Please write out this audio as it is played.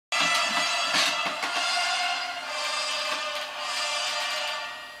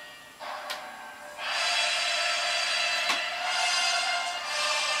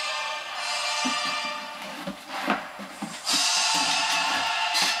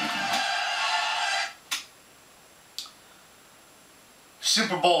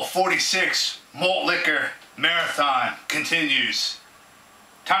Super Bowl 46 malt liquor marathon continues.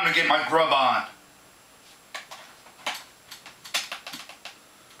 Time to get my grub on.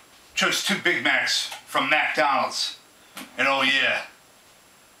 Chose 2 Big Macs from McDonald's. And oh yeah,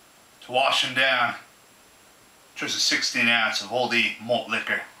 to wash them down, chose a 16 ounce of oldie malt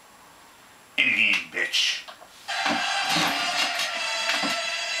liquor. In the game, bitch.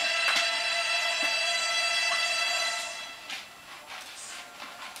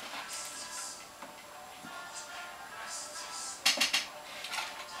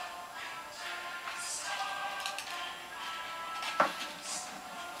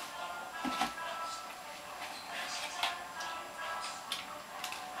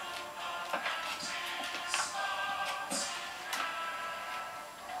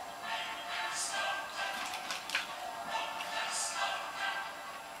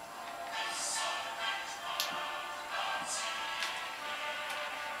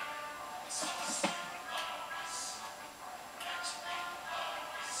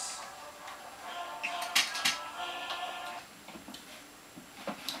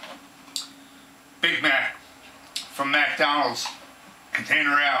 Big Mac from McDonald's,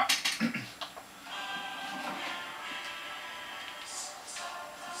 container out.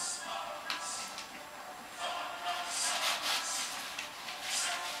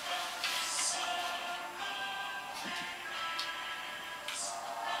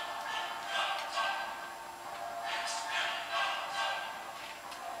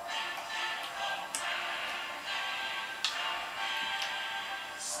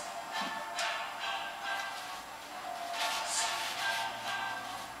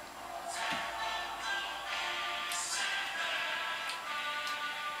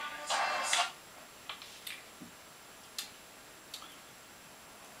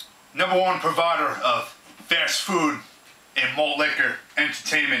 #1 provider of fast food and malt liquor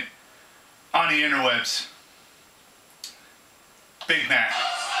entertainment on the interwebs. Big Mac.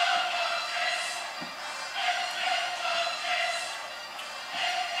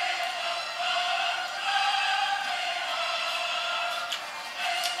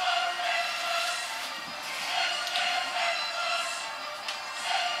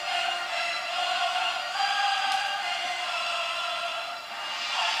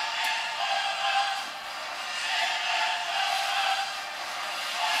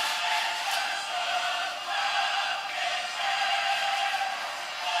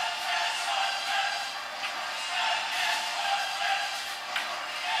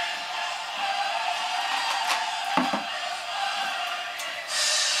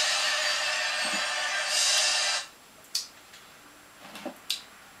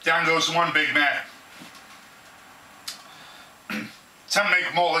 Down goes 1 Big Mac. Time to make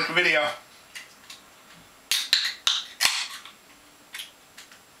a malt liquor video.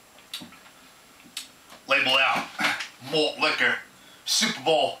 Label out malt liquor Super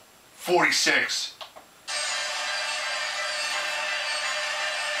Bowl 46.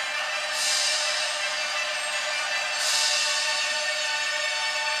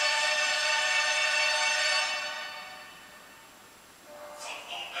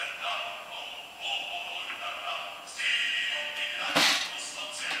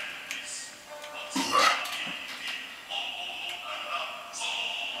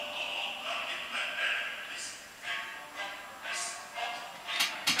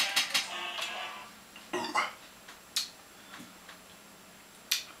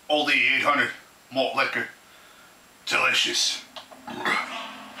 Oldie 800 malt liquor. Delicious.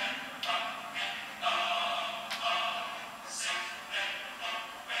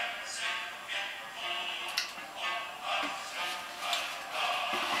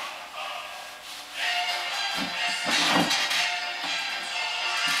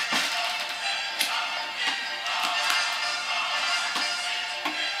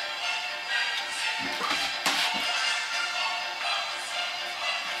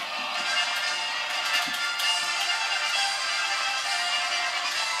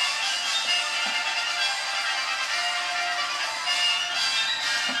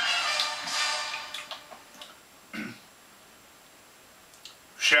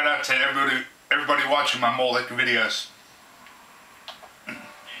 Shout out to everybody watching my malt liquor videos.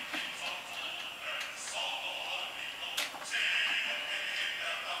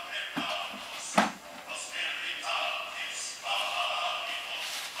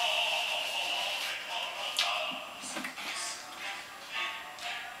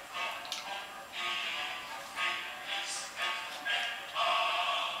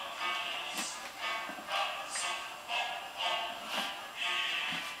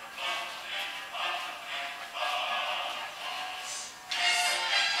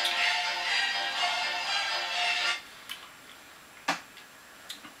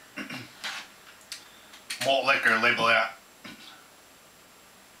 liquor, label out.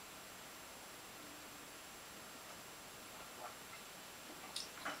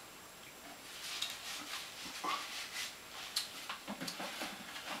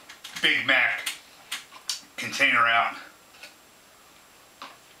 Big Mac container out.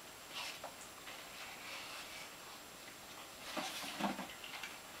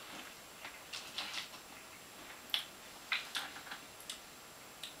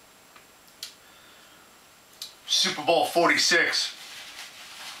 Super Bowl 46.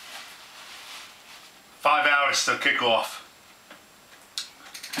 5 hours till kickoff.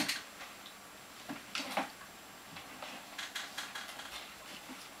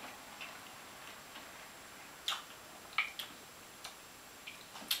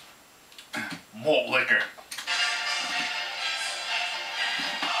 Malt liquor.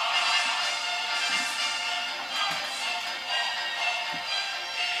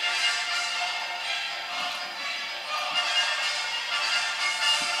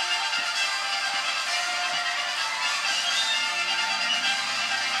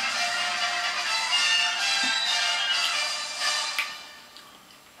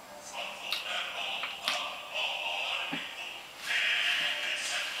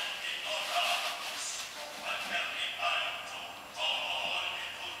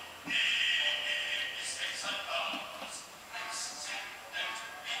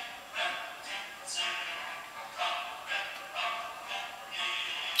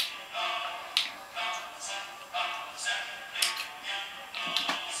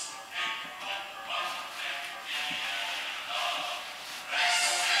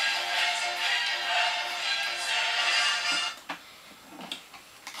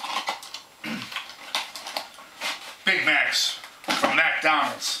 Big Macs from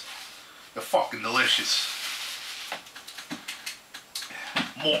McDonald's. They're fucking delicious.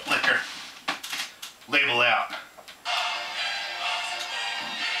 Malt liquor. Label out.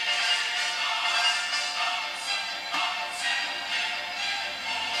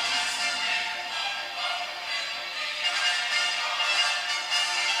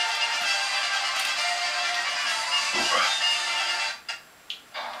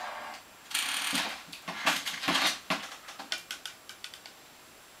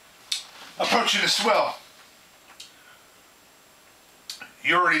 Approaching the swell.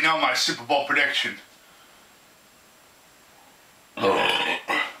 You already know my Super Bowl prediction. But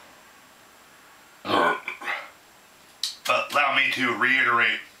allow me to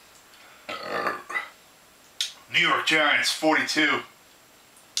reiterate. New York Giants 42.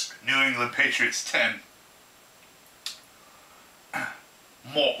 New England Patriots 10.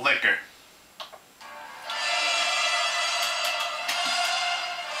 Malt liquor.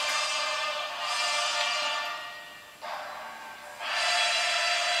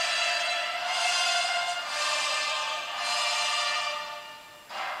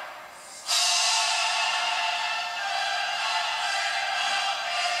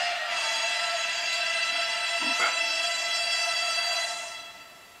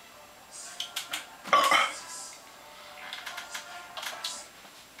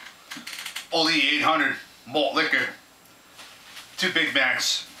 Only 800 malt liquor. 2 Big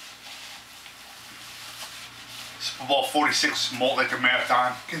Macs. Super Bowl 46 malt liquor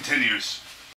marathon continues.